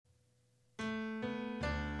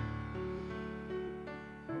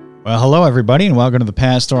Well, hello, everybody, and welcome to the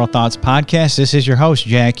Pastoral Thoughts Podcast. This is your host,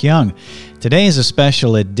 Jack Young. Today is a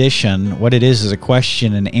special edition. What it is a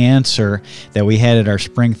question and answer that we had at our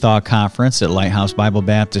Spring Thought Conference at Lighthouse Bible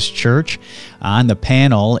Baptist Church. On the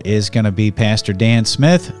panel is going to be Pastor Dan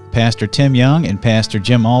Smith, Pastor Tim Young, and Pastor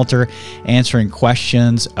Jim Alter answering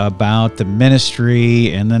questions about the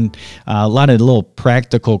ministry and then a lot of little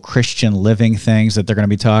practical Christian living things that they're going to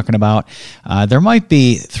be talking about. There might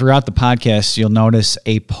be, throughout the podcast, you'll notice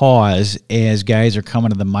a pause as guys are coming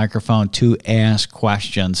to the microphone to ask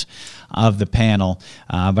questions of the panel.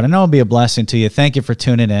 But I know it'll be a blessing to you. Thank you for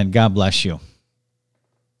tuning in. God bless you.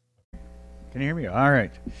 Can you hear me? All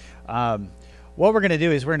right. What we're going to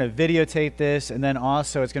do is we're going to videotape this, and then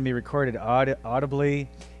also it's going to be recorded audibly,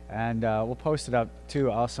 and we'll post it up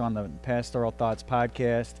too also on the Pastoral Thoughts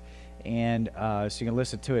podcast, and so you can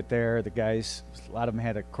listen to it there. The guys, a lot of them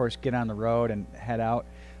had to, of course, get on the road and head out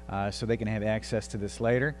so they can have access to this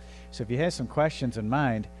later. So if you have some questions in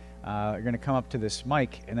mind, you're going to come up to this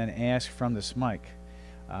mic and then ask from this mic.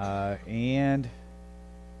 And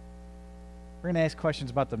we're going to ask questions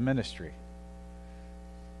about the ministry.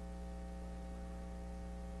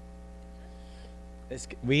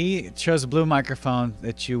 We chose a blue microphone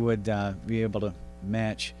that you would be able to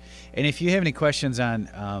match. And if you have any questions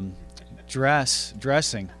on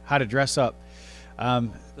dressing, how to dress up.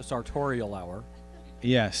 The sartorial hour.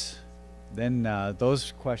 Yes. Then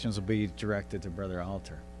those questions will be directed to Brother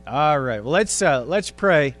Alter. All right. Well, let's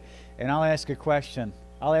pray, and I'll ask a question.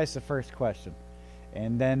 I'll ask the first question,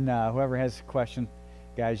 and then whoever has a question,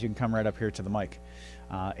 guys, you can come right up here to the mic.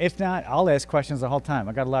 If not, I'll ask questions the whole time.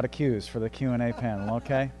 I got a lot of cues for the Q&A panel.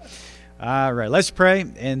 Okay. All right. Let's pray,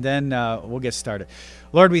 and then we'll get started.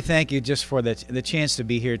 Lord, we thank you just for the chance to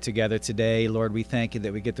be here together today. Lord, we thank you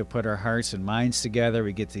that we get to put our hearts and minds together.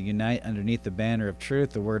 We get to unite underneath the banner of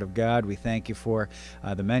truth, the Word of God. We thank you for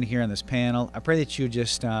the men here on this panel. I pray that you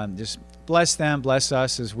just bless them, bless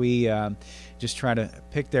us as we just try to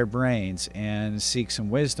pick their brains and seek some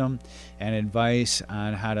wisdom and advice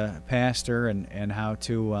on how to pastor and how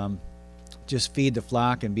to just feed the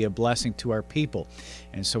flock and be a blessing to our people.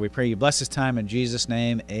 And so we pray you bless this time in Jesus'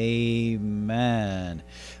 name. Amen.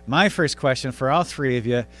 My first question for all three of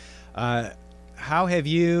you, how have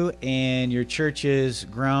you and your churches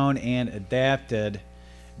grown and adapted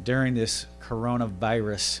during this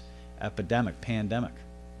coronavirus pandemic?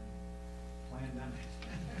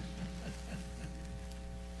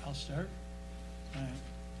 I'll start.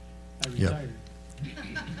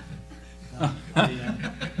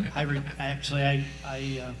 I retired.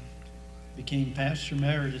 I became pastor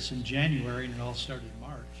emeritus in January, and it all started in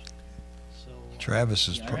March. So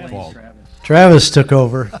Travis's fault. Travis took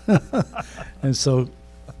over, and so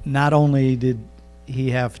not only did he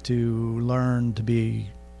have to learn to be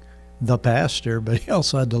the pastor, but he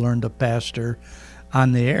also had to learn to pastor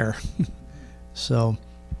on the air. So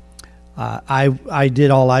I did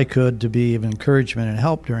all I could to be of encouragement and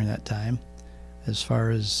help during that time, as far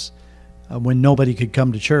as when nobody could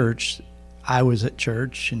come to church. I was at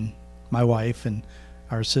church, and my wife and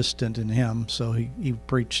our assistant and him, so he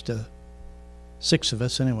preached to 6 of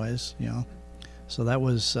us anyways, you know. So that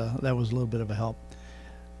was a little bit of a help.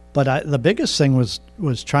 But the biggest thing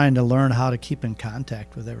was trying to learn how to keep in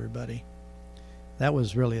contact with everybody. That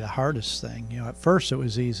was really the hardest thing. You know, at first it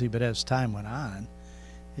was easy, but as time went on,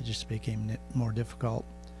 it just became more difficult.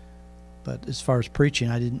 But as far as preaching,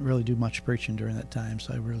 I didn't really do much preaching during that time,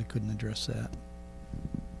 so I really couldn't address that.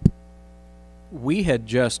 We had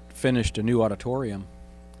just finished a new auditorium,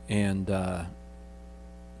 and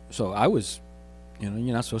so I was, you're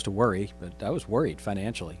not supposed to worry, but I was worried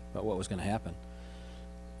financially about what was going to happen.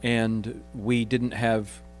 And we didn't have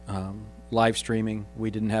live streaming.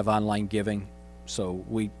 We didn't have online giving. So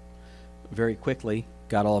we very quickly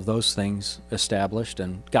got all of those things established,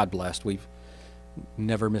 and God blessed. We've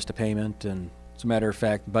never missed a payment, and as a matter of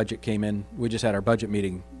fact, budget came in. We just had our budget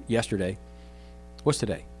meeting yesterday. What's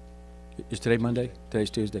today? Is today Monday? Today's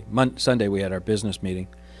Tuesday. Sunday we had our business meeting,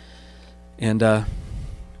 and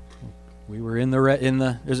we were in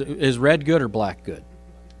the is red good or black good?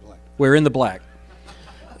 Black. We're in the black.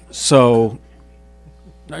 So,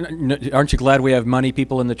 aren't you glad we have money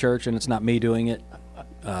people in the church and it's not me doing it?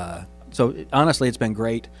 So honestly, it's been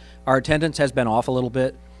great. Our attendance has been off a little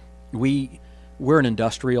bit. We're an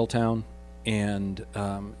industrial town, and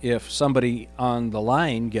if somebody on the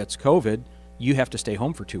line gets COVID, you have to stay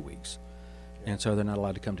home for 2 weeks. And so they're not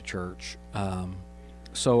allowed to come to church.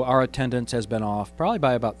 So our attendance has been off probably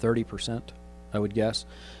by about 30%, I would guess.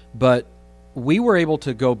 But we were able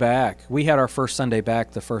to go back. We had our first Sunday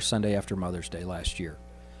back the first Sunday after Mother's Day last year.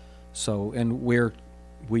 So, and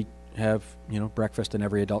we have, breakfast in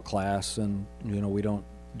every adult class, and, we don't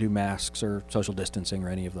do masks or social distancing or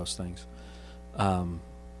any of those things. And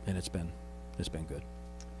it's been good.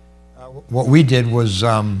 What we did was,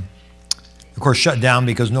 of course, shut down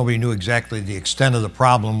because nobody knew exactly the extent of the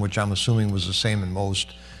problem, which I'm assuming was the same in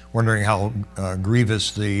most, wondering how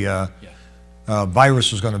grievous the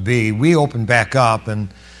virus was going to be. We opened back up, and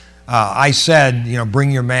I said,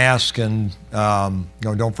 bring your mask, and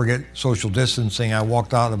don't forget social distancing. I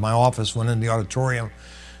walked out of my office, went in the auditorium.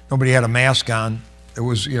 Nobody had a mask on. It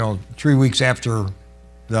was 3 weeks after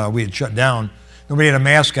we had shut down. Nobody had a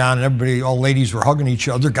mask on, and everybody, all ladies were hugging each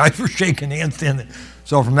other, guys were shaking hands.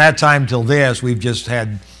 So from that time till this, we've just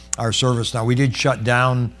had our service. Now, we did shut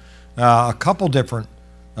down a couple different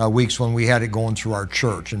weeks when we had it going through our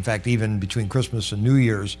church. In fact, even between Christmas and New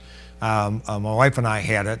Year's, my wife and I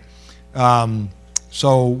had it.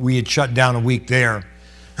 So we had shut down a week there,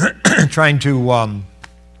 trying to,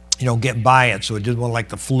 get by it, so it didn't look like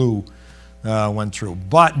the flu went through.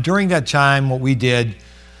 But during that time, what we did,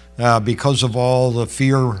 because of all the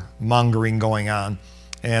fear-mongering going on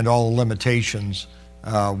and all the limitations,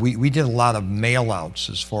 we did a lot of mail-outs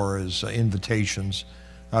as far as invitations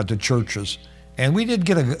to churches. And we did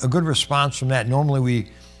get a good response from that. Normally we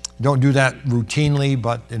don't do that routinely,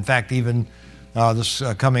 but in fact, even this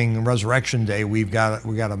coming Resurrection Day, we got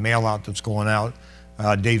a mail-out that's going out.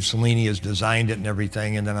 Dave Cellini has designed it and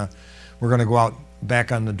everything, and then we're going to go out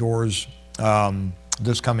back on the doors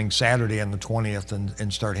this coming Saturday on the 20th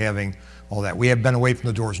and start having all that. We have been away from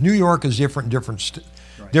the doors. New York is different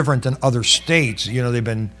than other states.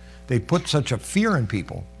 They put such a fear in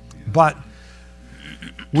people. But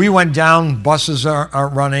we went down, buses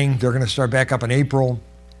aren't running. They're going to start back up in April.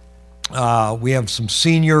 We have some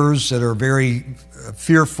seniors that are very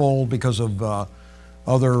fearful because of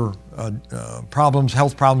other problems,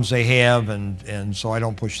 health problems they have, and so I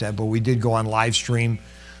don't push that. But we did go on live stream.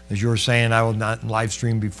 As you were saying, I was not live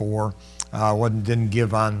stream before. Didn't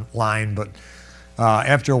give online, but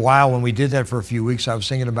after a while, when we did that for a few weeks, I was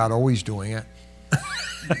thinking about always doing it.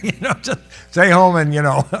 Just stay home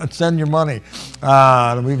and send your money.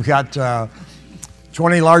 We've got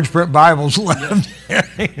 20 large print Bibles left,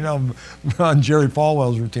 on Jerry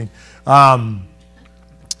Falwell's routine.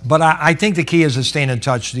 But I think the key is to stay in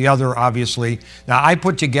touch. The other, obviously, now I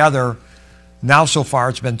put together. Now, so far,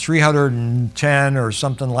 it's been 310 or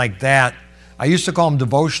something like that. I used to call them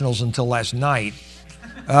devotionals until last night.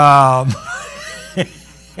 I'm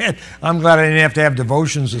glad I didn't have to have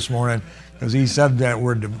devotions this morning, because he said that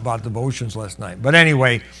word about devotions last night. But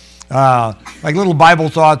anyway, like little Bible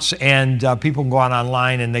thoughts, and people can go on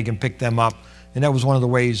online and they can pick them up. And that was one of the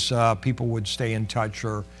ways people would stay in touch.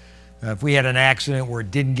 Or if we had an accident where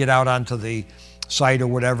it didn't get out onto the site or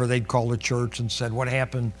whatever, they'd call the church and said, what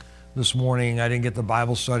happened this morning? I didn't get the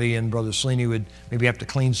Bible study, and Brother Cellini would maybe have to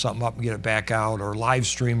clean something up and get it back out, or live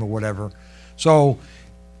stream or whatever. So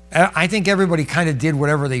I think everybody kind of did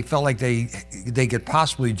whatever they felt like they could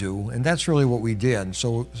possibly do, and that's really what we did.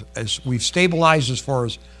 So as we've stabilized as far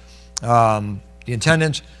as the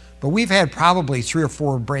attendance, but we've had probably 3 or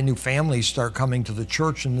 4 brand new families start coming to the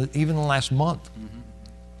church even the last month. Mm-hmm.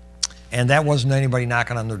 And that wasn't anybody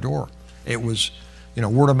knocking on their door. It was,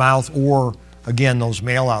 word of mouth, or again, those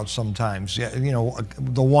mail outs sometimes. We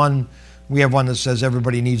have one that says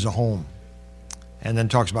everybody needs a home, and then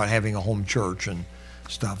talks about having a home church and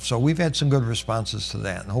stuff. So we've had some good responses to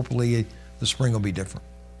that, and hopefully the spring will be different.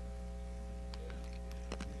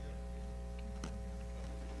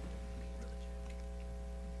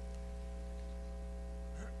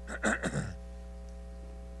 If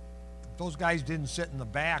those guys didn't sit in the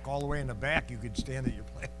back, all the way in the back, you could stand at your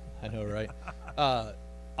place. I know, right?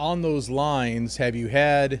 On those lines, have you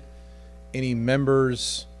had any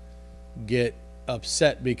members get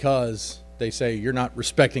upset because they say you're not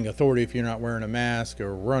respecting authority if you're not wearing a mask,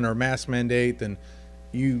 or we're under a mask mandate, then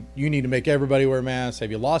you need to make everybody wear masks?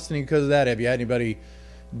 Have you lost any because of that? Have you had anybody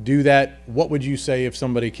do that? What would you say if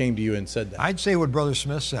somebody came to you and said that? I'd say what Brother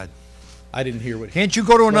Smith said. I didn't hear what. Can't you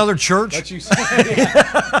go to another church? Let you say.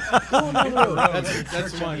 That's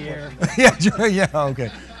my question. Yeah, okay.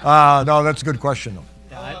 No, that's a good question, though.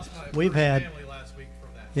 We've had.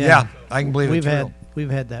 Yeah, I can believe it. We've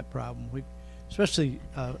had that problem. Especially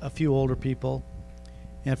a few older people,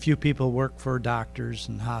 and a few people work for doctors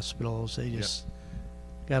and hospitals. They just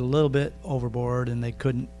got a little bit overboard, and they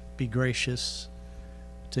couldn't be gracious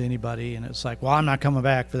to anybody. And it's like, well, I'm not coming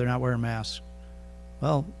back if they're not wearing masks.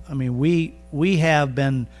 Well, I mean, we have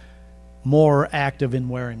been more active in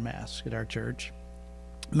wearing masks at our church,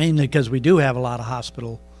 mainly because we do have a lot of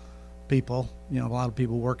hospital people. A lot of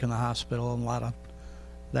people work in the hospital, and a lot of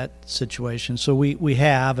that situation. So we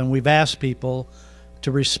have, and we've asked people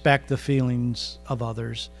to respect the feelings of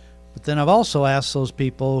others. But then I've also asked those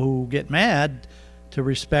people who get mad to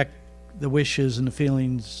respect the wishes and the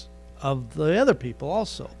feelings of the other people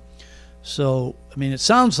also. So, I mean, it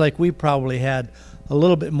sounds like we probably had a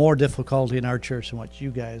little bit more difficulty in our church than what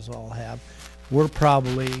you guys all have. We're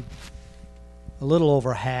probably a little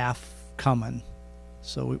over half coming.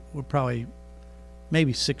 So we're probably,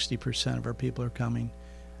 maybe 60% of our people are coming.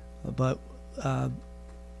 But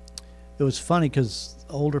it was funny because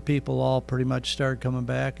older people all pretty much started coming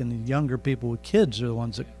back, and the younger people with kids are the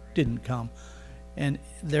ones that didn't come. And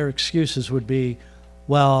their excuses would be,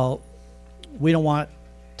 well, we don't want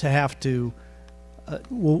to have to,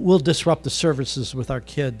 we'll disrupt the services with our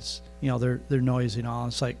kids. You know, they're noisy and all.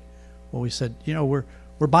 It's like, well, we said, you know, we're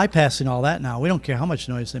bypassing all that now. We don't care how much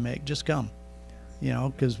noise they make. Just come, you know,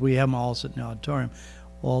 because we have them all sitting in the auditorium.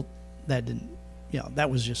 Well, that didn't, you know, that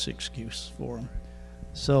was just an excuse for them.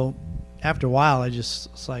 So after a while,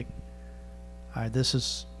 it's like, all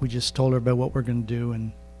right, we just told everybody what we're going to do,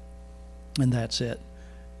 and that's it.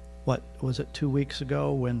 What was it, 2 weeks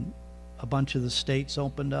ago when a bunch of the states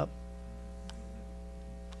opened up?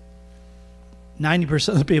 90%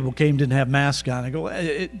 of the people didn't have masks on. I go,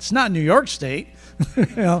 it's not New York State, you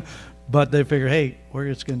know, but they figure, hey, we're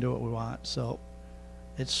just going to do what we want. So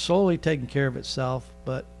it's slowly taking care of itself.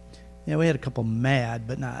 But yeah, we had a couple mad,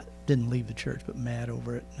 but didn't leave the church, but mad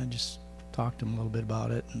over it. And I just talked to them a little bit about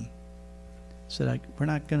it and said, we're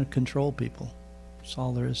not going to control people. That's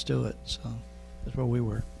all there is to it. So that's where we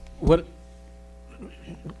were.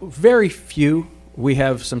 Very few. We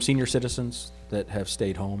have some senior citizens that have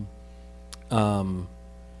stayed home.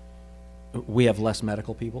 We have less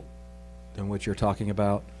medical people than what you're talking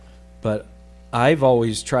about, but I've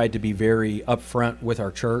always tried to be very upfront with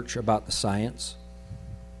our church about the science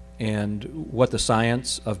and what the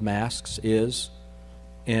science of masks is.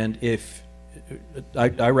 And if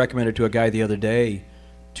I recommended to a guy the other day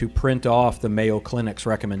to print off the Mayo Clinic's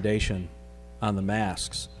recommendation on the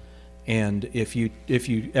masks, and if you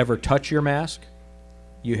ever touch your mask,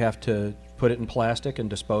 you have to put it in plastic and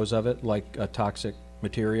dispose of it like a toxic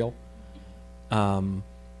material.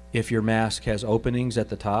 If your mask has openings at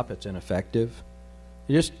the top, it's ineffective.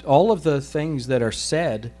 Just all of the things that are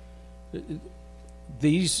said,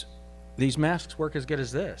 these masks work as good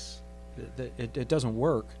as this. It doesn't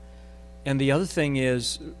work. And the other thing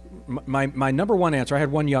is, my number one answer, I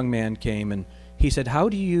had one young man came and he said, how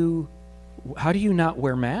do you not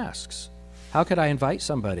wear masks? How could I invite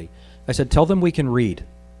somebody? I said, tell them we can read.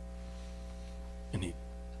 And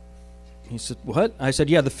he said, what? I said,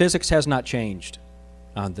 yeah, the physics has not changed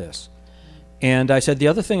on this. And I said, the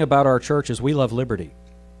other thing about our church is we love liberty.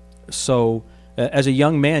 So as a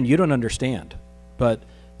young man, you don't understand. But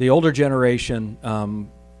the older generation,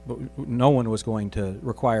 no one was going to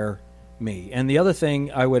require me. And the other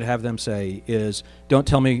thing I would have them say is, don't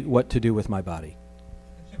tell me what to do with my body.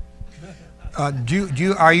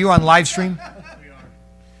 Are you on live stream?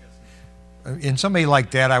 In somebody like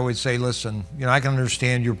that, I would say, listen, you know, I can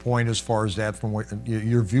understand your point as far as that from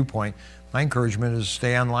your viewpoint. My encouragement is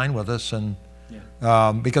stay online with us, and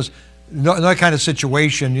because in that kind of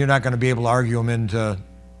situation, you're not going to be able to argue them into,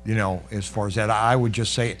 you know, as far as that. I would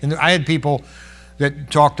just say, and I had people that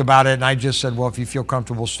talked about it, and I just said, well, if you feel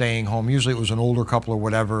comfortable staying home, usually it was an older couple or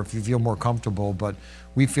whatever, if you feel more comfortable, but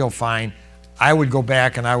we feel fine. I would go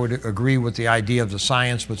back and I would agree with the idea of the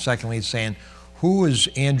science, but secondly, it's saying, who is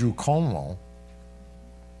Andrew Cuomo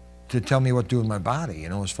to tell me what to do with my body, you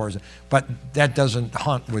know, as far as, but that doesn't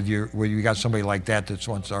hunt with where you got somebody like that that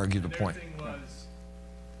wants to argue the point. Their thing was,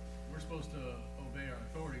 we're supposed to obey our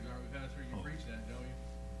authorities, aren't we, Pastor? You preach that, don't you?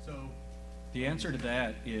 So The answer to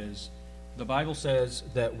that is the Bible says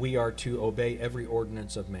that we are to obey every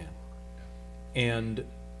ordinance of man. And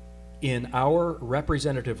in our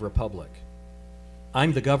representative republic,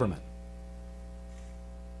 I'm the government.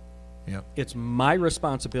 Yep. It's my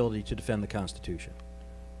responsibility to defend the Constitution.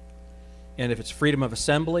 And if it's freedom of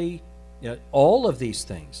assembly, all of these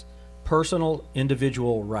things, personal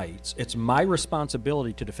individual rights, it's my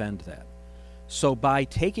responsibility to defend that. So by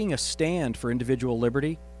taking a stand for individual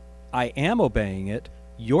liberty, I am obeying it.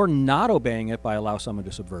 You're not obeying it by allowing someone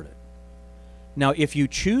to subvert it. Now, if you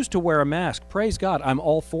choose to wear a mask, praise God, I'm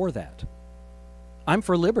all for that. I'm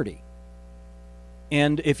for liberty.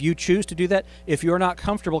 And if you choose to do that, if you're not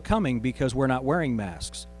comfortable coming because we're not wearing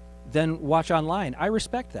masks, then watch online. I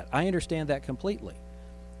respect that. I understand that completely.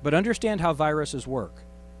 But understand how viruses work.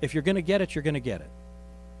 If you're going to get it, you're going to get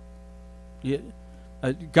it.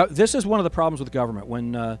 This is one of the problems with government.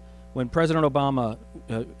 When President Obama,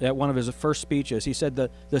 at one of his first speeches, he said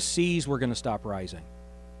the seas were going to stop rising.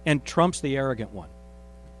 and trumps the arrogant one.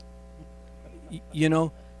 You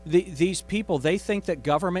know, these people, they think that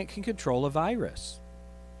government can control a virus,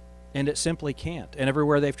 and it simply can't. And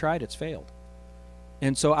everywhere they've tried, it's failed.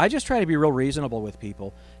 And so I just try to be real reasonable with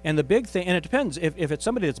people. And the big thing, and it depends, if it's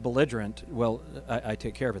somebody that's belligerent, well, I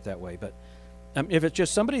take care of it that way. But if it's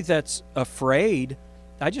just somebody that's afraid,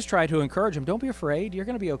 I just try to encourage them. Don't be afraid. You're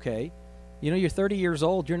going to be okay. You know, you're 30 years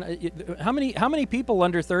old. You're not, how many people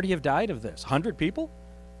under 30 have died of this? 100 people?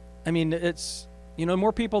 I mean, it's, you know,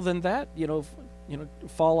 more people than that, you know,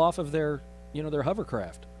 fall off of their, you know, their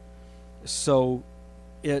hovercraft. So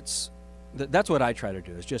it's, that's what I try to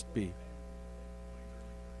do, is just be.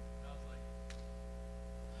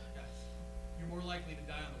 You're more likely to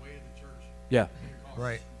die on the way to the church. Yeah.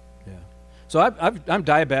 Right. Yeah. So I'm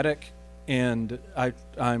diabetic, and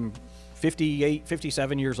I'm 58,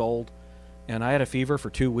 57 years old, and I had a fever for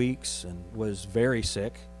 2 weeks and was very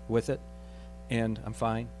sick with it, and I'm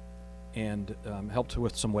fine, and helped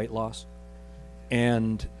with some weight loss,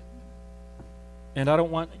 and I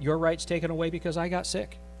don't want your rights taken away because I got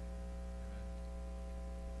sick.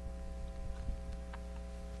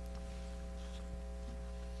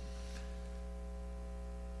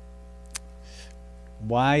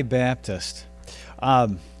 Why Baptist? I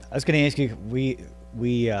was going to ask you. We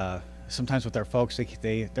sometimes with our folks,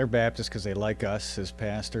 they're Baptist because they like us as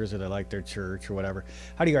pastors, or they like their church, or whatever.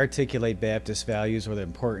 How do you articulate Baptist values or the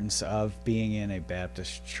importance of being in a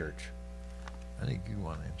Baptist church? I think you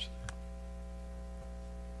want to answer that.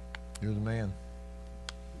 You're the man.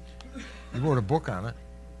 You wrote a book on it.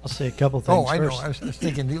 I'll say a couple things Oh, I know. first. I was just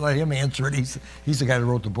thinking, you let him answer it. He's the guy that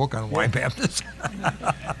wrote the book on why Baptist.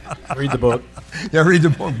 Read the book. Yeah, read the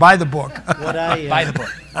book. Buy the book. What I Buy the book.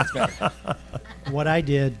 That's better. what I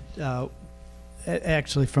did,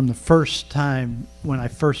 actually, from the first time when I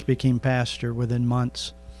first became pastor, within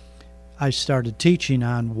months, I started teaching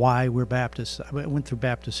on why we're Baptists. I went through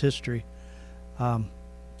Baptist history,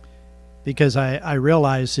 because I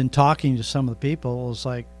realized in talking to some of the people, it was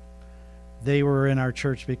like they were in our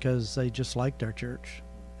church because they just liked our church.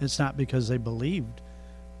 It's not because they believed.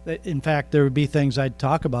 In fact, there would be things I'd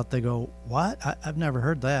talk about. They go, "What? I've never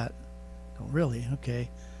heard that." I go, "Really? Okay."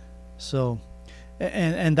 So,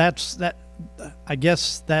 and that's that. I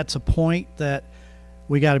guess that's a point that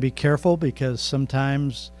we got to be careful, because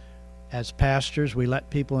sometimes, as pastors, we let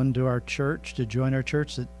people into our church to join our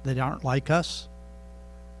church that aren't like us.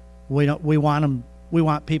 We want them. We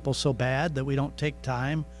want people so bad that we don't take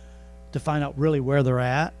time to find out really where they're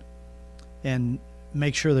at and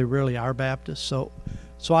make sure they really are Baptists. So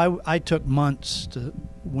I took months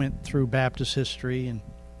went through Baptist history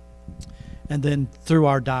and then through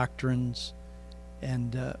our doctrines,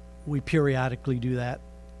 and we periodically do that,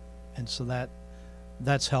 and so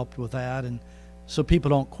that's helped with that. And so people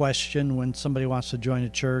don't question when somebody wants to join a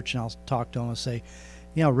church, and I'll talk to them and say,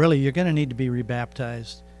 you know, really, you're going to need to be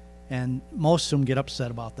rebaptized, and most of them get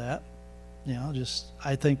upset about that. You know,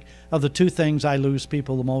 I think of the two things I lose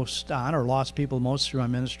people the most on, or lost people the most through my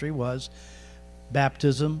ministry, was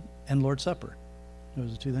baptism and Lord's Supper. Those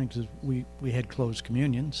are the two things. We had closed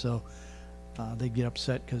communion, so they'd get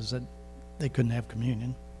upset because they couldn't have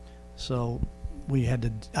communion. So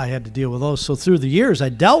I had to deal with those. So through the years, I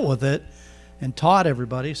dealt with it and taught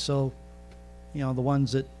everybody. So, you know, the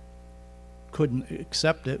ones that couldn't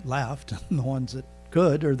accept it left, and the ones that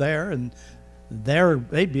could are there, and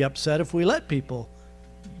they'd be upset if we let people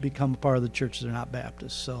become a part of the church that are not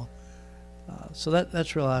Baptists. So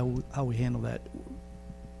that's really how we handle that,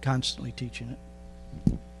 constantly teaching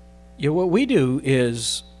it. Yeah, what we do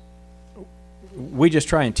is we just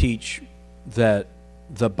try and teach that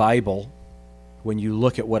the Bible, when you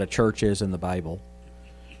look at what a church is in the Bible,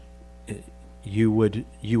 you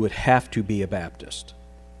would have to be a Baptist.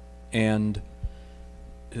 And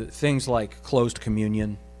things like closed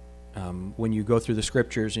communion, when you go through the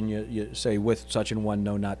scriptures and you say, with such an one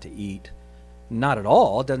know not to eat, not at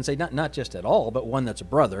all. It doesn't say not just at all, but one that's a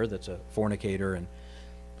brother, that's a fornicator. And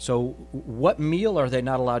so what meal are they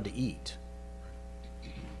not allowed to eat?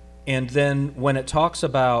 And then when it talks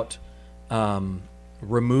about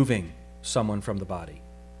removing someone from the body,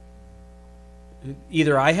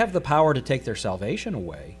 either I have the power to take their salvation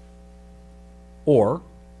away, or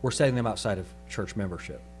we're setting them outside of church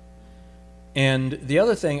membership. And the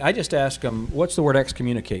other thing, I just ask them, what's the word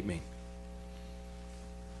excommunicate mean?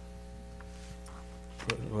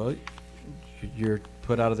 Well, you're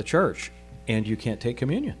put out of the church and you can't take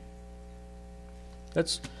communion.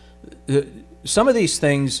 That's some of these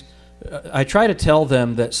things. I try to tell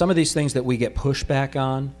them that some of these things that we get pushback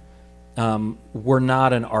on were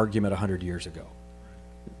not an argument 100 years ago.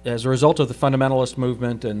 as a result of the fundamentalist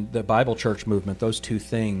movement and the Bible church movement, those two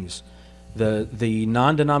things, the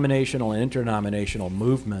non-denominational and interdenominational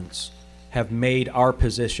movements have made our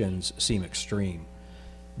positions seem extreme.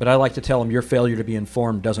 But I like to tell them, your failure to be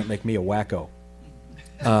informed doesn't make me a wacko.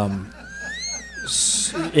 And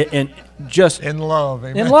just In love,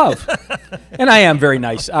 amen. in love. And I am very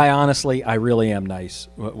nice. I really am nice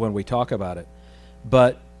when we talk about it.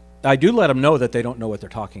 But I do let them know that they don't know what they're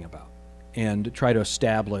talking about, and try to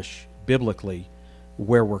establish biblically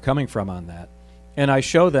where we're coming from on that. And I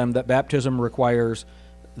show them that baptism requires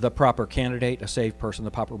the proper candidate, a saved person,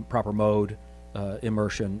 the proper mode,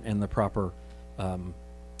 immersion, and the proper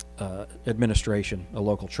administration, a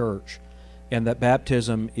local church. And that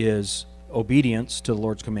baptism is obedience to the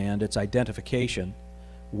Lord's command. It's identification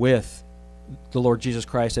with the Lord Jesus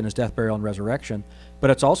Christ and his death, burial, and resurrection. But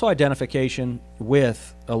it's also identification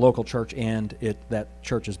with a local church and that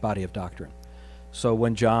church's body of doctrine. So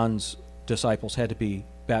when John's disciples had to be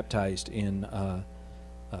baptized in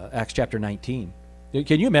Acts chapter 19,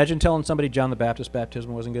 can you imagine telling somebody John the Baptist's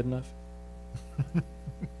baptism wasn't good enough?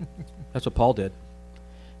 That's what Paul did.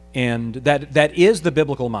 And that is the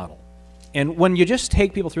biblical model. And when you just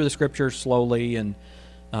take people through the scriptures slowly, and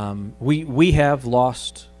we have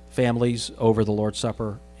lost families over the Lord's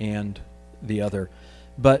Supper and the other,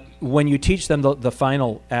 but when you teach them the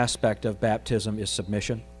final aspect of baptism is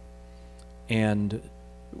submission, and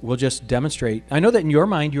we'll just demonstrate. I know that in your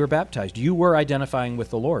mind you were baptized. You were identifying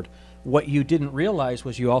with the Lord. What you didn't realize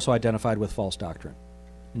was you also identified with false doctrine.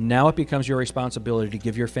 Now it becomes your responsibility to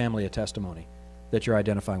give your family a testimony that you're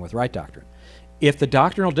identifying with right doctrine. If the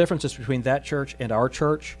doctrinal differences between that church and our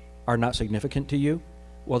church are not significant to you,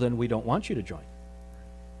 well, then we don't want you to join,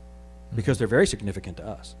 because they're very significant to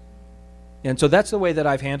us. And so that's the way that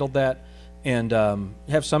I've handled that, and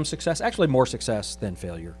have some success, actually more success than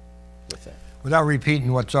failure with that. Without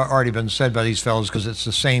repeating what's already been said by these fellows, because it's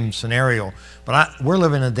the same scenario, but we're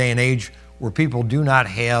living in a day and age where people do not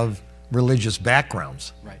have religious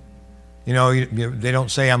backgrounds. Right. You know, they don't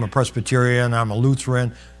say I'm a Presbyterian, I'm a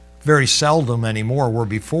Lutheran. Very seldom anymore, where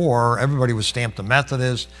before everybody was stamped a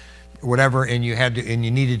Methodist, whatever, and you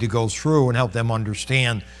needed to go through and help them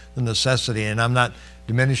understand the necessity. And I'm not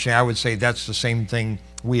diminishing. I would say that's the same thing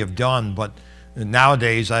we have done. But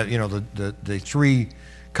nowadays, the three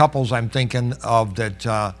couples I'm thinking of that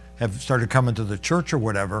have started coming to the church or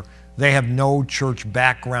whatever, they have no church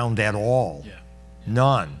background at all. Yeah.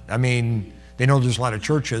 None. I mean, they know there's a lot of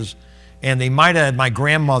churches, and they might have, my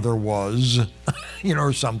grandmother was,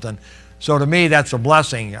 or something. So to me, that's a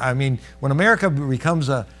blessing. I mean, when America becomes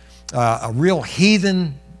a real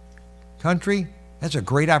heathen country, that's a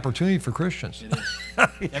great opportunity for Christians. It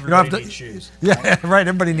is. Everybody needs shoes. Yeah, right.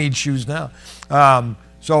 Everybody needs shoes now.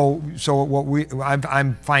 So what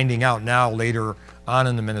I'm finding out now later on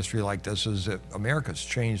in the ministry like this is that America's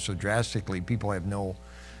changed so drastically. People have no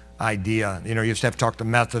idea. You used to have to talk to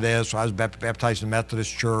Methodists. I was baptized in a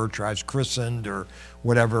Methodist church, or I was christened, or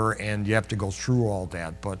whatever, and you have to go through all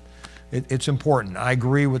that. But it's important. I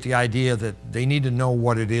agree with the idea that they need to know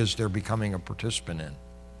what it is they're becoming a participant in.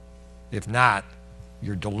 If not,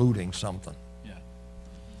 you're diluting something. Yeah.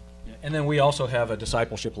 And then we also have a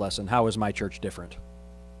discipleship lesson. How is my church different?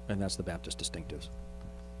 And that's the Baptist distinctives.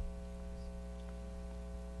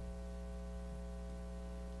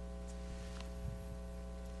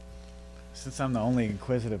 Since I'm the only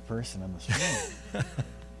inquisitive person in this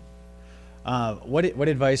room, what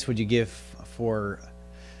advice would you give for?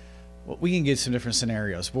 Well, we can get some different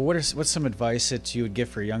scenarios, but what's some advice that you would give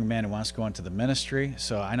for a young man who wants to go into the ministry?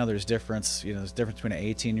 So I know there's difference. There's difference between an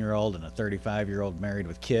 18-year-old and a 35-year-old married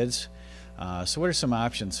with kids. So what are some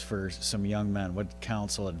options for some young men? What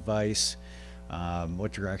counsel, advice?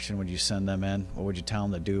 What direction would you send them in? What would you tell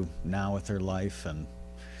them to do now with their life? And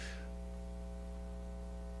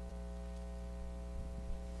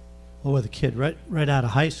Well, with a kid right out of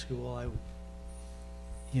high school,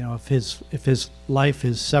 if his life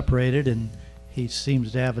is separated and he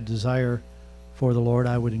seems to have a desire for the Lord,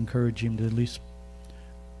 I would encourage him to at least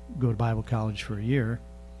go to Bible college for a year.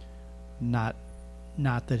 Not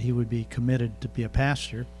that he would be committed to be a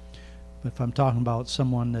pastor, but if I'm talking about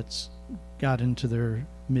someone that's got into their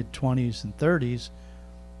mid-20s and 30s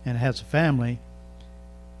and has a family,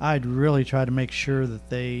 I'd really try to make sure that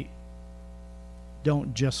they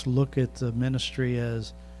don't just look at the ministry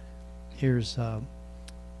as here's an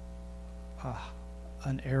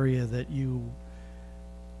area that you,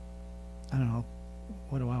 I don't know,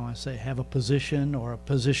 what do I want to say, have a position or a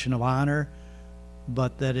position of honor,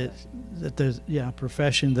 but that there's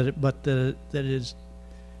profession, but that it is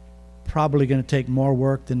probably going to take more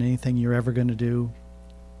work than anything you're ever going to do,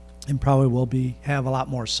 and probably will have a lot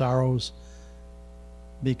more sorrows,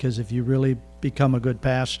 because if you really become a good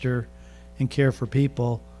pastor and care for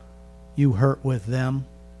people, you hurt with them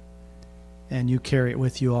and you carry it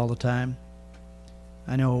with you all the time.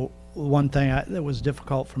 I know one thing that was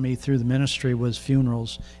difficult for me through the ministry was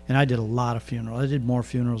funerals, and I did a lot of funerals. I did more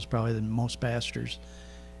funerals probably than most pastors,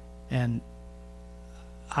 and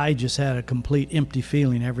I just had a complete empty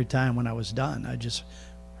feeling every time when I was done. I just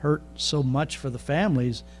hurt so much for the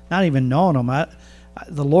families, not even knowing them.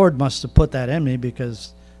 The Lord must have put that in me,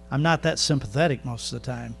 because I'm not that sympathetic most of the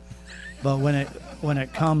time. But when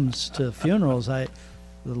it comes to funerals, the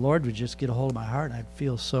Lord would just get a hold of my heart, and I'd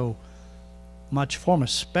feel so much for them,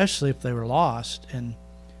 especially if they were lost. And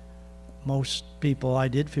most people I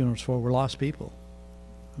did funerals for were lost people.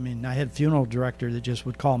 I mean, I had a funeral director that just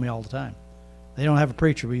would call me all the time. They don't have a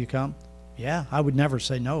preacher, will you come? Yeah, I would never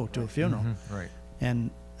say no to a funeral. Mm-hmm. Right. And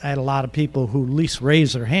I had a lot of people who at least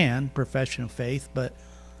raised their hand, profession of faith, but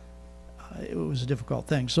it was a difficult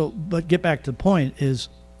thing. So, but get back to the point is,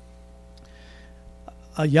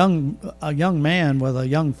 a young man with a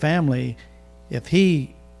young family, if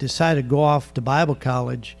he decided to go off to Bible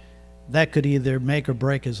college, that could either make or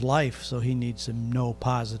break his life. So he needs to know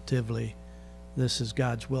positively this is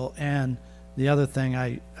God's will. And the other thing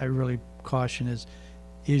I really caution is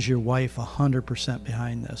your wife 100%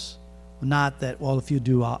 behind this? Not that, well, if you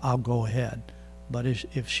do, I'll go ahead. But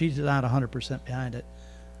if she's not 100% behind it,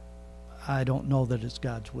 I don't know that it's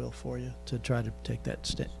God's will for you to try to take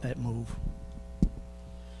that move.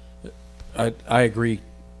 I agree.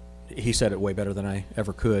 He said it way better than I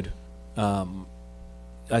ever could.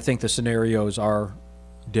 I think the scenarios are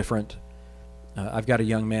different. I've got a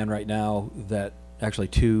young man right now that, actually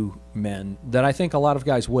two men, that I think a lot of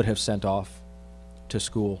guys would have sent off to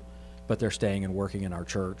school, but they're staying and working in our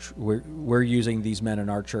church. We're using these men in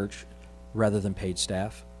our church rather than paid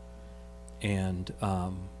staff. And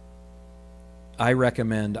I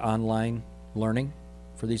recommend online learning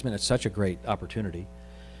for these men. It's such a great opportunity.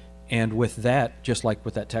 And with that, just like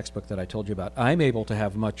with that textbook that I told you about, I'm able to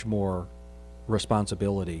have much more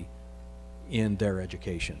responsibility in their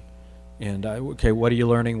education. And okay, what are you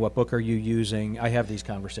learning? What book are you using? I have these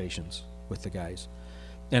conversations with the guys.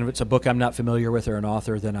 And if it's a book I'm not familiar with or an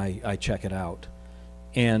author, then I check it out.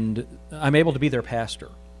 And I'm able to be their pastor.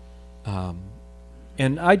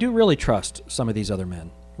 And I do really trust some of these other men,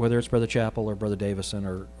 whether it's Brother Chappell or Brother Davison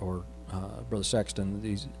or Brother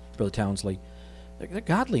Sexton, Brother Townsley. They're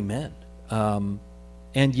godly men.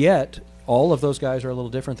 And yet, all of those guys are a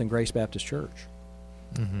little different than Grace Baptist Church.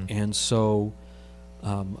 Mm-hmm. And so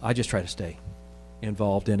I just try to stay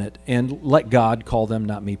involved in it and let God call them,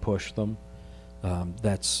 not me push them.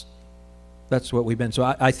 That's what we've been.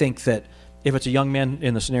 So I think that if it's a young man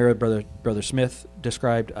in the scenario Brother Smith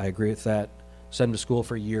described, I agree with that. Send him to school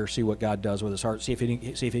for a year, see what God does with his heart, see if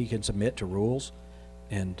he can submit to rules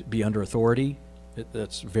and be under authority.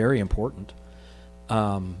 That's very important.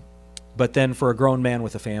 But then for a grown man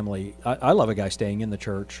with a family, I love a guy staying in the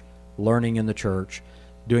church, learning in the church,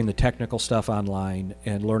 doing the technical stuff online,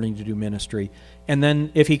 and learning to do ministry. And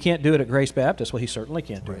then if he can't do it at Grace Baptist, well, he certainly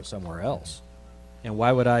can't do it somewhere else. And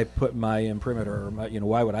why would I put my imprimatur, or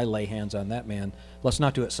why would I lay hands on that man? Let's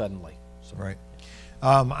not do it suddenly. So. Right.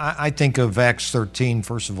 I think of Acts 13,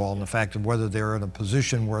 first of all, and the fact of whether they're in a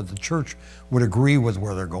position where the church would agree with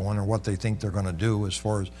where they're going or what they think they're going to do as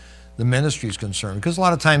far as the ministry is concerned. Because a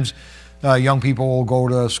lot of times young people will go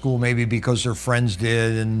to school maybe because their friends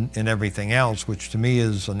did and everything else, which to me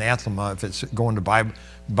is anathema if it's going to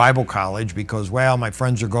Bible college because, well, my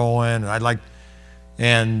friends are going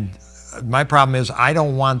and my problem is I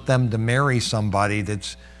don't want them to marry somebody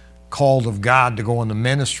that's called of God to go in the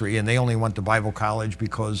ministry and they only went to Bible college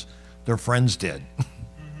because their friends did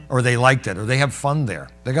or they liked it or they have fun there.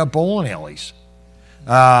 They got bowling alleys,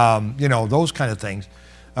 those kind of things.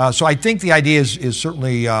 So I think the idea is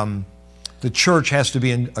certainly the church has to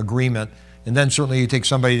be in agreement, and then certainly you take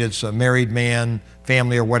somebody that's a married man,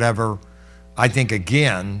 family or whatever. I think,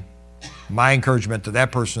 again, my encouragement to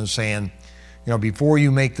that person is saying, before you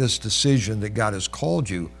make this decision that God has called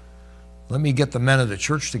you, let me get the men of the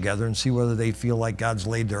church together and see whether they feel like God's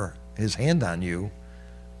laid his hand on you,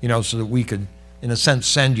 so that we could, in a sense,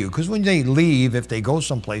 send you. Because when they leave, if they go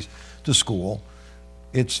someplace to school,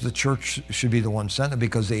 it's the church should be the one sent them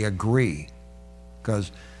because they agree.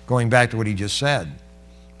 Because going back to what he just said,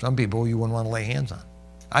 some people you wouldn't want to lay hands on.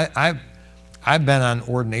 I've been on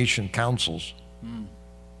ordination councils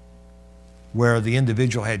where the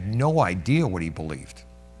individual had no idea what he believed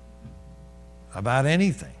about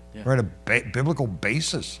anything. Yeah. Or at a biblical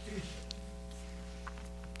basis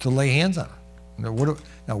to lay hands on him.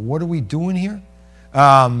 Now, what are we doing here?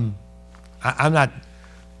 I'm not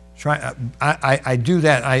trying. I do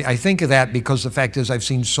that. I think of that because the fact is I've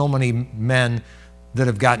seen so many men that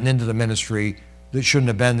have gotten into the ministry that shouldn't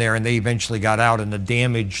have been there, and they eventually got out, and the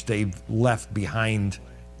damage they've left behind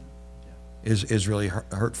is really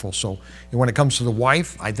hurtful. So when it comes to the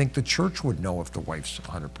wife, I think the church would know if the wife's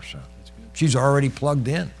 100%. She's already plugged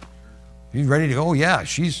in. She's ready to go. Yeah,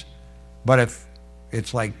 but if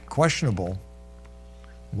it's like questionable,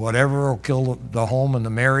 whatever will kill the home and the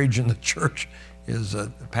marriage and the church is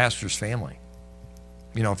the pastor's family.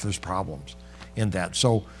 If there's problems in that.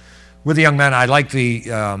 So with the young men, I like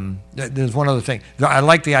there's one other thing. I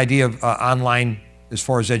like the idea of online as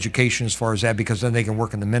far as education, as far as that, because then they can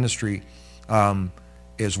work in the ministry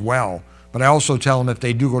as well. But I also tell them if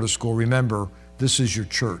they do go to school, remember, this is your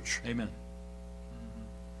church. Amen.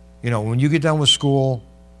 When you get done with school,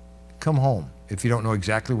 come home if you don't know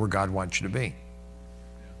exactly where God wants you to be.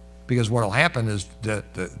 Because what will happen is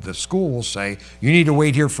the school will say, you need to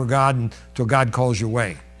wait here for God until God calls you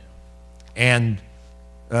away. And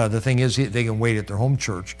the thing is, they can wait at their home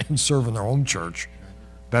church and serve in their home church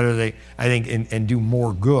better, I think, and do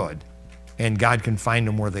more good. And God can find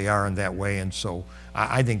them where they are in that way. And so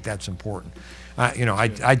I think that's important.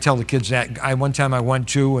 I tell the kids that. One time I went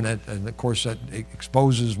to, and of course that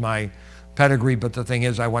exposes my pedigree, but the thing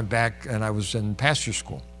is I went back and I was in pastor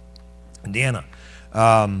school, Indiana.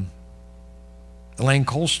 Elaine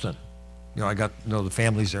Colston, I got to know the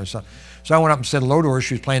families there and stuff. So I went up and said hello to her.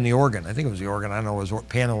 She was playing the organ. I think it was the organ. I don't know, it was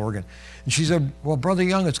piano organ. And she said, well, Brother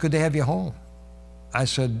Young, it's good to have you home. I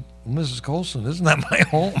said, Mrs. Colston, isn't that my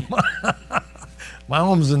home? My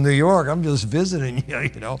home's in New York. I'm just visiting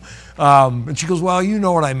you, And she goes, well, you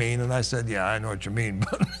know what I mean. And I said, yeah, I know what you mean,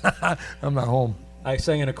 but I'm not home. I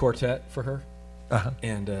sang in a quartet for her,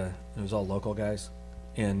 and it was all local guys.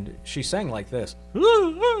 And she sang like this.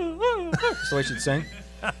 That's the way she'd sing.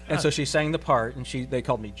 And so she sang the part, and they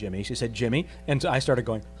called me Jimmy. She said, Jimmy. And I started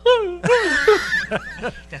going,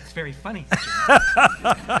 That's very funny.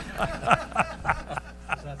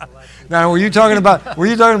 Now, were you talking about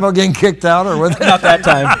getting kicked out, or what? not that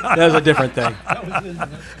time. That was a different thing.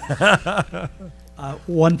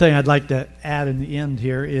 One thing I'd like to add in the end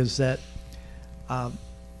here is that I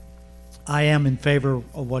am in favor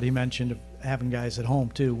of what he mentioned of having guys at home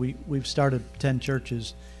too. We've started 10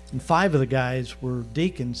 churches, and 5 of the guys were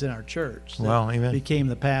deacons in our church that amen. became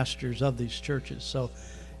the pastors of these churches. So,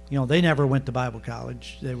 they never went to Bible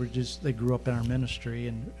college. They grew up in our ministry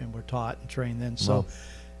and were taught and trained then. So,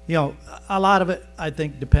 a lot of it I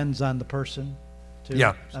think depends on the person too.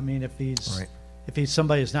 Yeah. I mean, if he's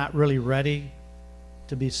somebody who's not really ready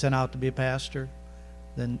to be sent out to be a pastor,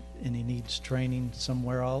 and he needs training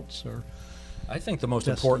somewhere else, or I think the most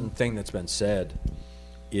important thing that's been said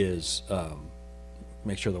is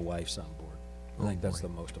make sure the wife's on board. I think that's the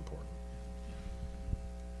most important.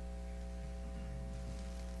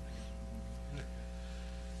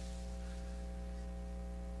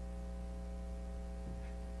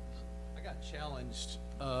 I got challenged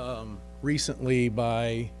recently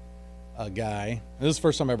by a guy. And this is the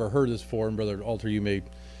first time I ever heard this before, and Brother Alter, you may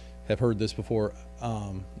have heard this before.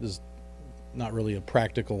 This is not really a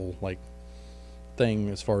practical thing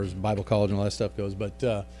as far as Bible college and all that stuff goes,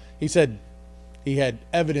 but he said he had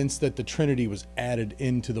evidence that the Trinity was added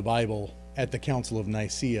into the Bible at the Council of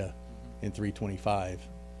Nicaea in 325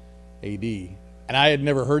 AD, and I had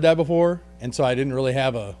never heard that before, and so I didn't really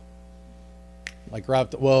have a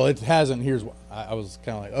route. Well, it hasn't. Here's what I was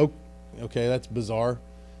kind of like, oh, okay, that's bizarre.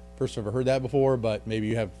 First I've ever heard that before, but maybe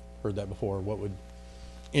you have heard that before. What would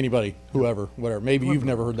anybody, whoever, whatever? Maybe you've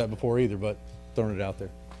never heard that before either, but throwing it out there.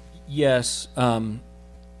 Yes, that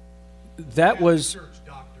was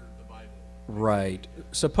right.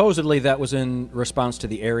 Supposedly, that was in response to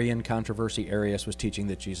the Arian controversy. Arius was teaching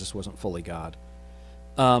that Jesus wasn't fully God.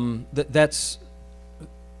 That's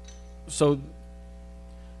so.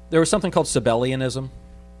 There was something called Sabellianism,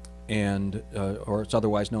 and or it's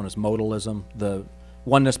otherwise known as modalism. The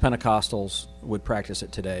Oneness Pentecostals would practice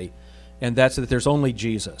it today, and that's that there's only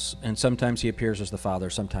Jesus, and sometimes he appears as the Father,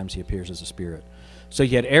 sometimes he appears as a Spirit. So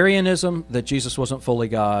you had Arianism, that Jesus wasn't fully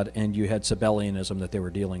God, and you had Sabellianism that they were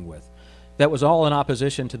dealing with. That was all in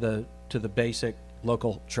opposition to the basic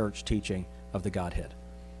local church teaching of the Godhead.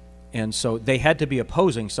 And so they had to be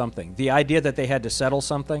opposing something. The idea that they had to settle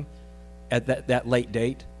something at that late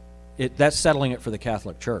date, that's settling it for the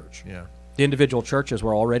Catholic Church. Yeah. The individual churches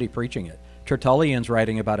were already preaching it. Tertullian's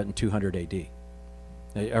writing about it in 200 AD.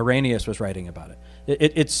 Irenaeus was writing about it.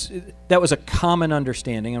 That was a common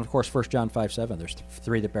understanding, and of course 1 John 5:7, there's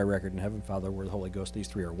 3 that bear record in heaven, Father, Word, the Holy Ghost, these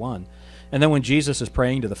 3 are one. And then when Jesus is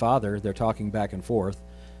praying to the Father, they're talking back and forth,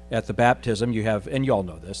 At the baptism, you have, and you all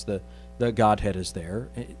know this, the Godhead is there.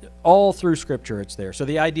 All through Scripture, it's there. So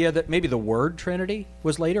the idea that maybe the word Trinity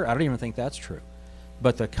was later, I don't even think that's true.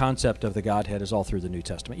 But the concept of the Godhead is all through the New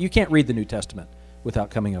Testament. You can't read the New Testament without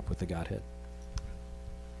coming up with the Godhead.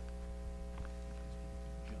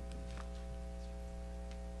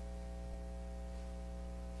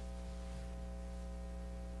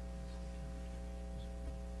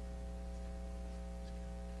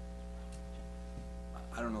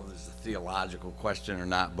 I don't know if this is a theological question or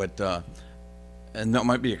not, but and that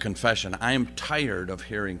might be a confession. I am tired of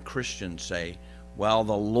hearing Christians say, well,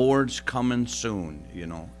 the Lord's coming soon, you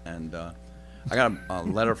know. And I got a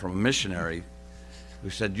letter from a missionary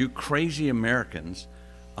who said, you crazy Americans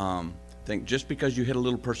think just because you hit a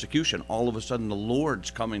little persecution, all of a sudden the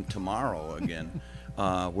Lord's coming tomorrow again,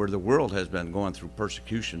 where the world has been going through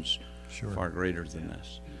persecutions far greater than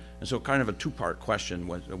this. And so kind of a two-part question.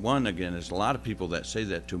 One, again, is a lot of people that say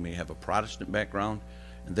that to me have a Protestant background,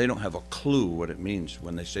 and they don't have a clue what it means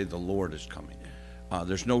when they say the Lord is coming.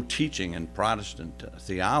 There's no teaching in Protestant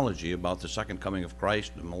theology about the second coming of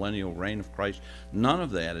Christ, the millennial reign of Christ. None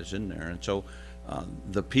of that is in there. And so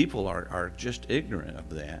the people are just ignorant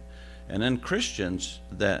of that. And then Christians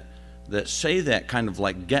that say that kind of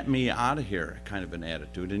like, get me out of here kind of an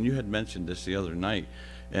attitude. And you had mentioned this the other night.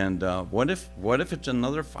 And what if it's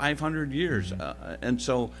another 500 years? And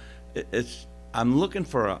so I'm looking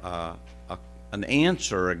for an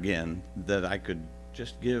answer again that I could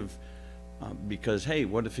just give, because hey,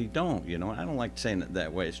 what if he don't? You know, I don't like saying it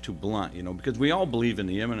that way. It's too blunt, you know, because we all believe in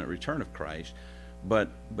the imminent return of Christ, but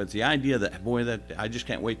the idea that, boy, that I just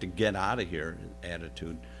can't wait to get out of here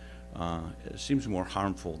attitude, it seems more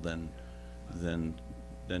harmful than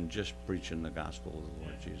just preaching the gospel of the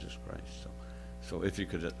Lord Jesus Christ. So if you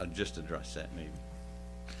could just address that, maybe.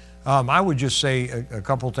 I would just say a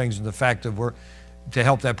couple of things in the fact that to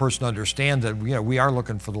help that person understand that we are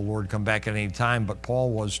looking for the Lord to come back at any time, but Paul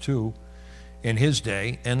was too in his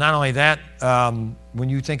day. And not only that, when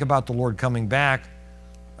you think about the Lord coming back,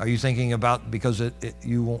 are you thinking about because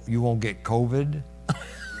you won't get COVID,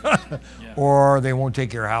 or they won't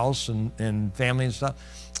take your house and family and stuff?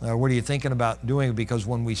 What are you thinking about doing? Because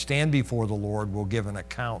when we stand before the Lord, we'll give an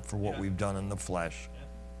account for what we've done in the flesh,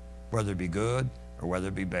 whether it be good or whether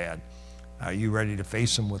it be bad. Are you ready to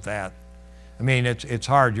face Him with that? I mean, it's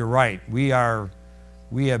hard. You're right. We have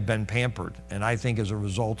been pampered, and I think as a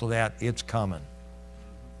result of that, it's coming.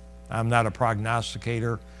 I'm not a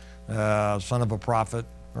prognosticator, son of a prophet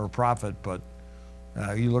or a prophet, but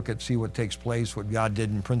you see what takes place, what God did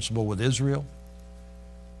in principle with Israel,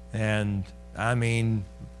 and I mean,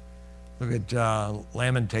 look at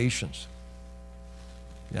Lamentations.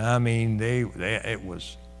 I mean, it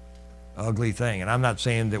was an ugly thing. And I'm not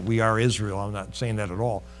saying that we are Israel. I'm not saying that at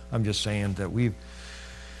all. I'm just saying that we've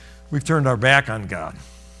turned our back on God.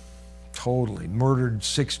 Totally. Murdered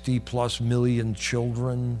 60+ million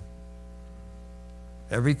children.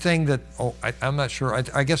 Everything that, I'm not sure.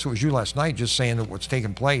 I guess it was you last night just saying that what's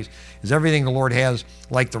taking place is everything the Lord has,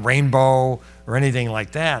 like the rainbow or anything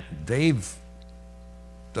like that, the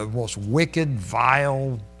most wicked,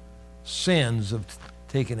 vile sins have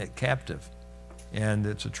taken it captive. And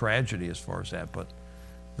it's a tragedy as far as that. But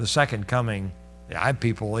the second coming, I have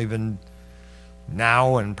people even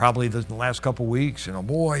now and probably the last couple of weeks,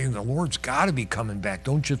 boy, the Lord's got to be coming back,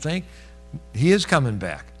 don't you think? He is coming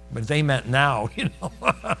back. But they meant now,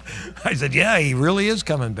 I said, yeah, He really is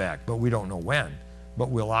coming back, but we don't know when. But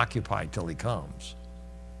we'll occupy till He comes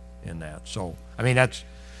in that. So, I mean, that's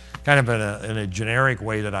kind of in a generic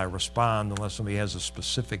way that I respond unless somebody has a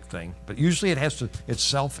specific thing. But usually it's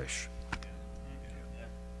selfish.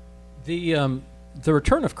 The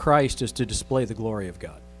return of Christ is to display the glory of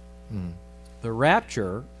God. The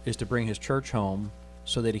rapture is to bring His church home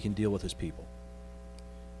so that He can deal with His people.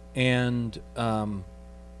 And,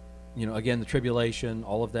 again, the tribulation,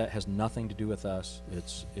 all of that has nothing to do with us.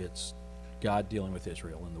 It's God dealing with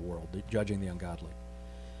Israel and the world, judging the ungodly.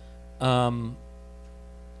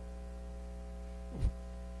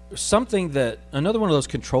 Another one of those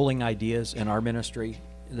controlling ideas in our ministry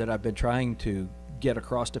that I've been trying to get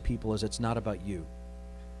across to people is it's not about you.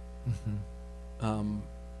 And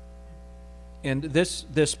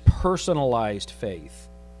this personalized faith,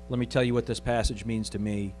 let me tell you what this passage means to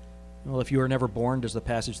me. Well, if you were never born, does the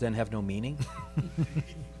passage then have no meaning?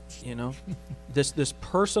 This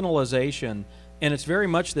personalization, and it's very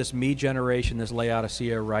much this me generation, this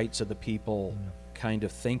Laodicea rights of the people kind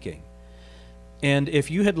of thinking. And if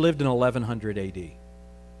you had lived in 1100 AD,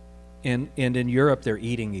 and in Europe they're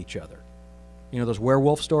eating each other, those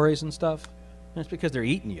werewolf stories and stuff, that's because they're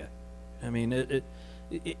eating you. I mean,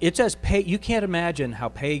 it's as you can't imagine how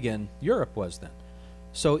pagan Europe was then.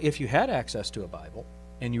 So if you had access to a Bible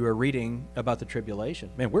and you were reading about the tribulation,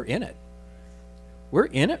 man, we're in it. We're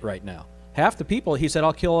in it right now. Half the people, he said,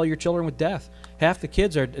 I'll kill all your children with death. Half the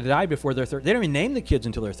kids die before they're 13. They don't even name the kids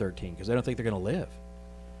until they're 13 because they don't think they're going to live.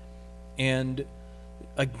 And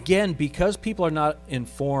again, because people are not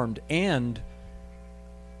informed, and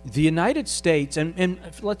the United States, and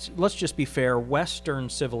let's just be fair, Western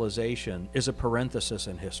civilization is a parenthesis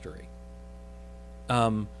in history.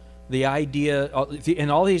 The idea, and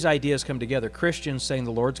all these ideas come together, Christians saying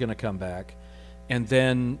the Lord's going to come back, and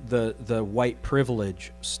then the white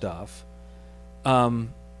privilege stuff.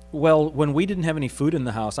 Well, when we didn't have any food in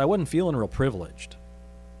the house, I wasn't feeling real privileged.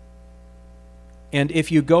 And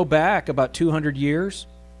if you go back about 200 years,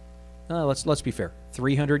 let's be fair,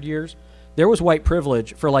 300 years, there was white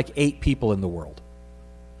privilege for like 8 people in the world.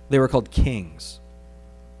 They were called kings.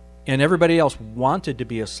 And everybody else wanted to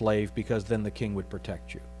be a slave because then the king would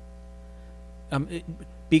protect you.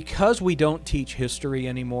 Because we don't teach history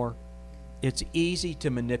anymore, it's easy to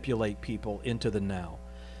manipulate people into the now.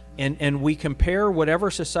 And we compare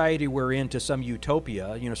whatever society we're in to some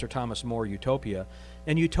utopia, Sir Thomas More utopia,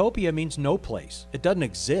 and utopia means no place. It doesn't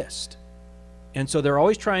exist. And so they're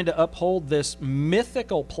always trying to uphold this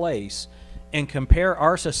mythical place and compare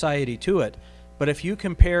our society to it. But if you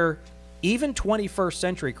compare even 21st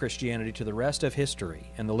century Christianity to the rest of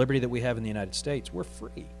history and the liberty that we have in the United States, we're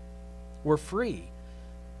free. We're free.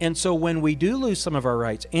 And so when we do lose some of our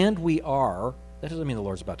rights, and we are, that doesn't mean the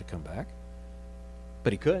Lord's about to come back.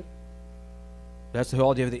 But he could. That's the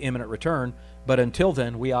whole idea of the imminent return. But until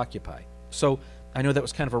then, we occupy. So I know that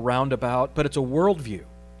was kind of a roundabout, but it's a worldview.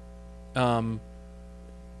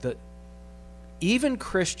 That even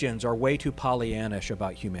Christians are way too Pollyannish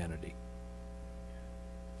about humanity.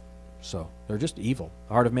 So they're just evil.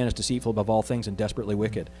 The heart of man is deceitful above all things and desperately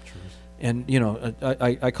wicked. And,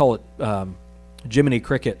 I call it Jiminy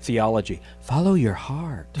Cricket theology. Follow your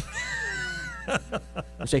heart.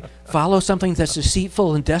 I say, follow something that's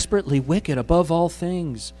deceitful and desperately wicked above all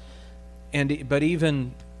things. But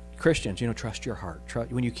even Christians, trust your heart.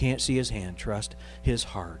 When you can't see his hand, trust his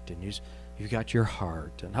heart. And you've got your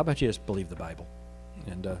heart. And how about you just believe the Bible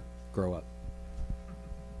and grow up?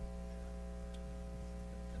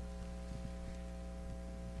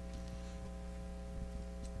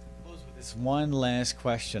 This one last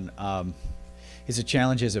question. It's a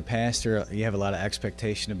challenge as a pastor. You have a lot of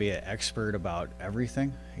expectation to be an expert about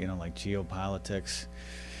everything, like geopolitics,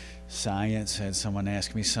 science. I had someone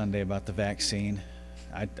ask me Sunday about the vaccine.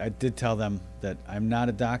 I did tell them that I'm not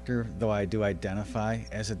a doctor, though I do identify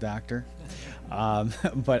as a doctor.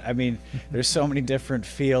 But I mean, there's so many different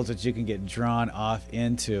fields that you can get drawn off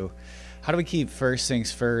into. How do we keep first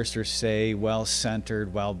things first, or say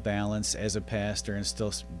well-centered, well-balanced as a pastor, and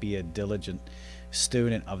still be a diligent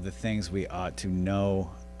student of the things we ought to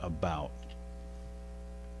know about?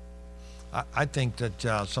 I think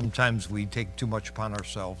that sometimes we take too much upon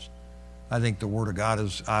ourselves. I think the Word of God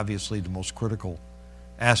is obviously the most critical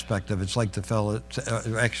aspect of it. It's like the fellow,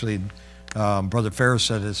 Brother Ferris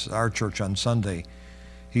said at our church on Sunday.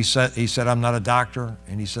 He said, I'm not a doctor,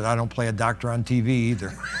 and he said, I don't play a doctor on TV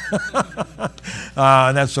either.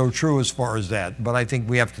 And that's so true as far as that. But I think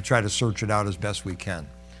we have to try to search it out as best we can.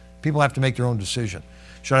 People have to make their own decision.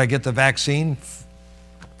 Should I get the vaccine?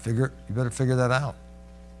 You better figure that out.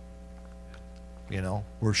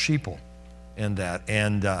 We're sheeple in that.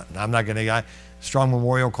 And I'm not going to, Strong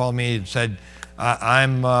Memorial called me and said,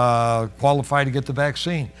 I'm qualified to get the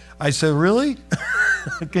vaccine. I said, really?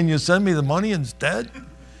 Can you send me the money instead?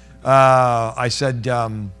 I said,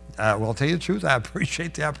 well, I'll tell you the truth, I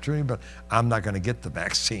appreciate the opportunity, but I'm not going to get the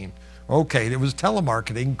vaccine. Okay, it was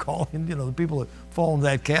telemarketing, calling, the people that fall in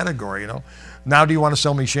that category, Now do you want to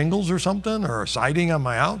sell me shingles or something, or a siding on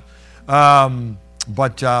my house?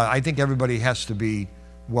 But I think everybody has to be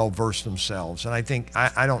well-versed themselves. And I think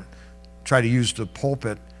I don't try to use the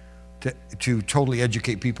pulpit to totally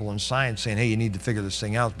educate people in science, saying, hey, you need to figure this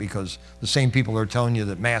thing out, because the same people are telling you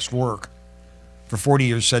that masks work for 40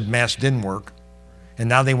 years said masks didn't work, and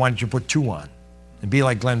now they want you to put 2 on. And be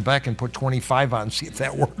like Glenn Beck and put 25 on and see if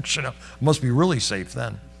that works. It must be really safe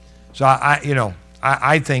then. So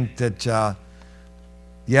I think that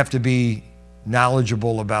you have to be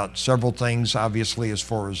knowledgeable about several things, obviously, as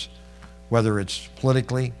far as whether it's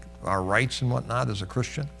politically, our rights and whatnot as a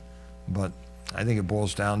Christian. But I think it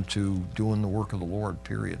boils down to doing the work of the Lord,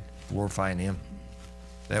 period. Glorifying Him.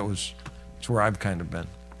 That's where I've kind of been.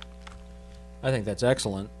 I think that's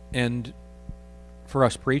excellent. And for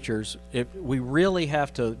us preachers, we really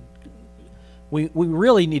have to, we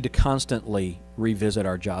really need to constantly revisit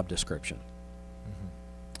our job description.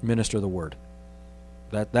 minister the word.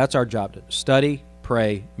 That's our job: to study,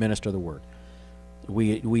 pray, minister the word.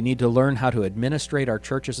 We need to learn how to administrate our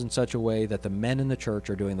churches in such a way that the men in the church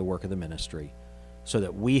are doing the work of the ministry, so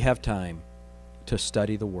that we have time to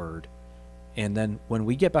study the word. And then when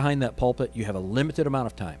we get behind that pulpit, you have a limited amount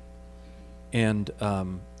of time. And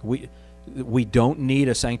we don't need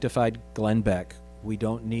a sanctified Glenn Beck. We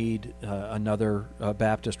don't need another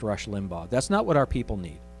Baptist Rush Limbaugh. That's not what our people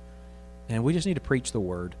need. And we just need to preach the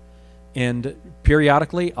word. And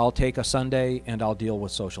periodically, I'll take a Sunday and I'll deal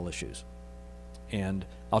with social issues. And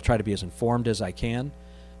I'll try to be as informed as I can.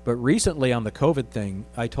 But recently on the COVID thing,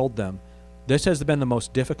 I told them, this has been the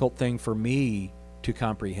most difficult thing for me to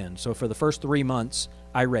comprehend. So for the first 3 months,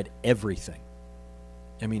 I read everything.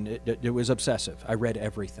 I mean, it was obsessive. I read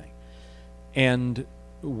everything. And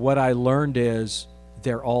what I learned is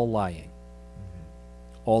they're all lying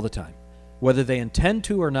all the time. Whether they intend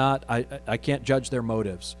to or not, I can't judge their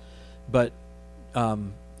motives. But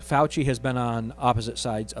Fauci has been on opposite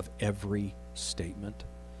sides of every statement.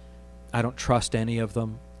 I don't trust any of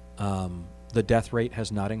them. The death rate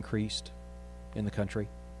has not increased in the country.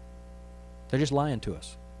 They're just lying to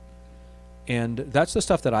us. And that's the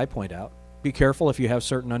stuff that I point out. Be careful if you have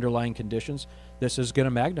certain underlying conditions. This is going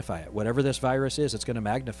to magnify it. Whatever this virus is, it's going to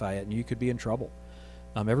magnify it, and you could be in trouble.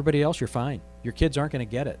 Everybody else, you're fine. Your kids aren't going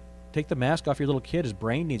to get it. Take the mask off your little kid. His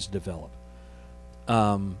brain needs to develop.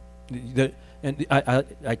 And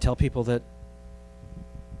I tell people that,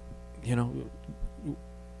 you know,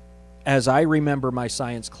 as I remember my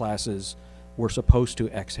science classes, we're supposed to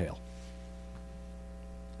exhale.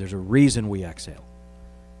 There's a reason we exhale.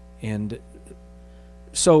 And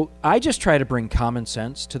so I just try to bring common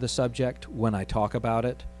sense to the subject when I talk about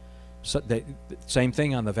it. So same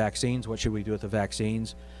thing on the vaccines. What should we do with the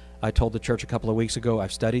vaccines? I told the church a couple of weeks ago,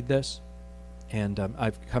 I've studied this, and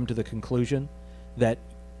I've come to the conclusion that,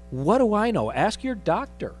 what do I know? Ask your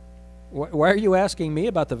doctor. Why are you asking me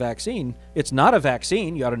about the vaccine? It's not a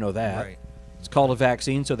vaccine. You ought to know that. Right. It's called a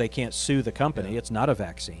vaccine so they can't sue the company. Yeah. It's not a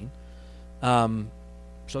vaccine.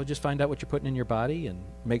 So just find out what you're putting in your body and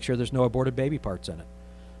make sure there's no aborted baby parts in it.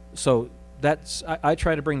 So that's, I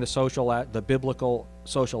try to bring the biblical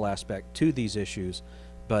social aspect to these issues,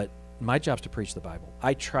 but my job's to preach the Bible.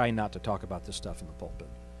 I try not to talk about this stuff in the pulpit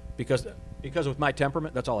because with my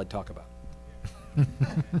temperament, that's all I'd talk about.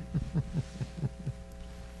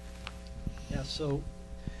 Yeah, so,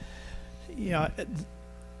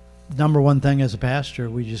 number one thing as a pastor,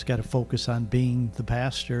 we just got to focus on being the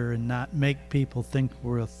pastor and not make people think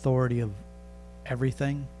we're authority of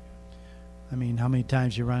everything. I mean, how many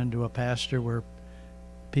times you run into a pastor where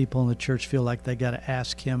people in the church feel like they got to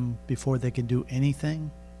ask him before they can do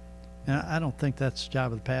anything? And I don't think that's the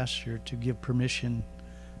job of the pastor to give permission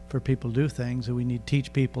for people to do things. And we need to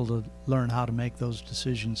teach people to learn how to make those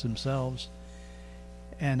decisions themselves.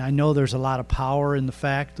 And I know there's a lot of power in the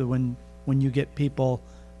fact that when you get people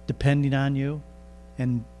depending on you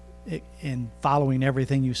and following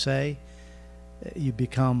everything you say, you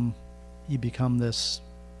become this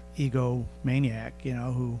egomaniac,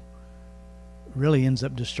 who really ends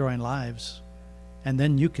up destroying lives. And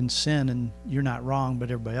then you can sin and you're not wrong,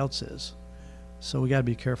 but everybody else is. So we got to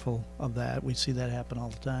be careful of that. We see that happen all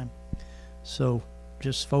the time. So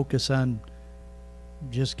just focus on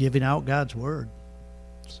just giving out God's word.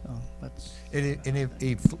 So that's it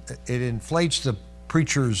inflates the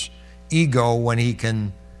preacher's ego when he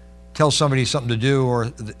can tell somebody something to do, or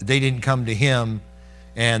they didn't come to him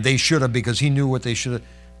and they should have because he knew what they should have.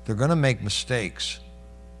 They're going to make mistakes,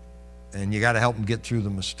 and you got to help them get through the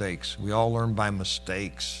mistakes. We all learn by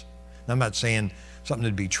mistakes. And I'm not saying something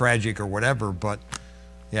to be tragic or whatever, but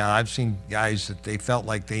yeah, I've seen guys that they felt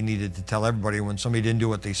like they needed to tell everybody when somebody didn't do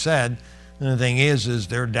what they said. And the thing is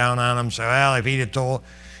they're down on him. So, well, if he'd have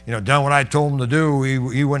done what I told him to do,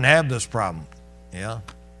 he wouldn't have this problem. Yeah.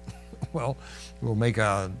 Well, we'll make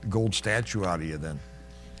a gold statue out of you then,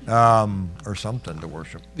 or something to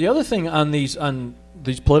worship. The other thing on these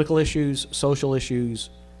political issues, social issues,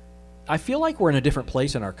 I feel like we're in a different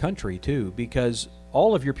place in our country too, because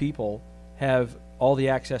all of your people have all the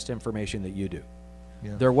access to information that you do.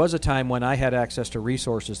 Yeah. There was a time when I had access to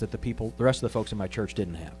resources that the rest of the folks in my church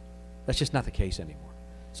didn't have. That's just not the case anymore.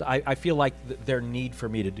 So I feel like their need for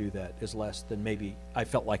me to do that is less than maybe I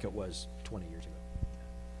felt like it was 20 years ago.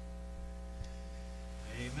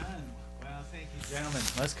 Amen. Well, thank you, gentlemen.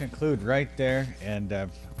 Let's conclude right there, and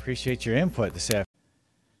appreciate your input this afternoon.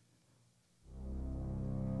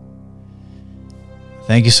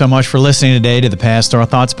 Thank you so much for listening today to the Pastoral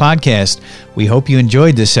Thoughts Podcast. We hope you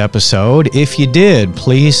enjoyed this episode. If you did,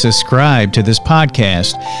 please subscribe to this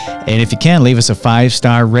podcast. And if you can, leave us a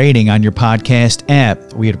 5-star rating on your podcast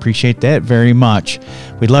app. We'd appreciate that very much.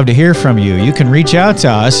 We'd love to hear from you. You can reach out to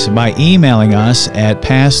us by emailing us at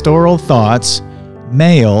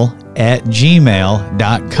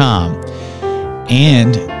pastoralthoughtsmail@gmail.com.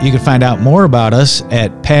 And you can find out more about us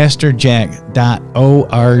at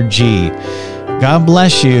pastorjack.org. God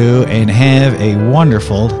bless you and have a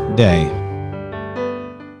wonderful day.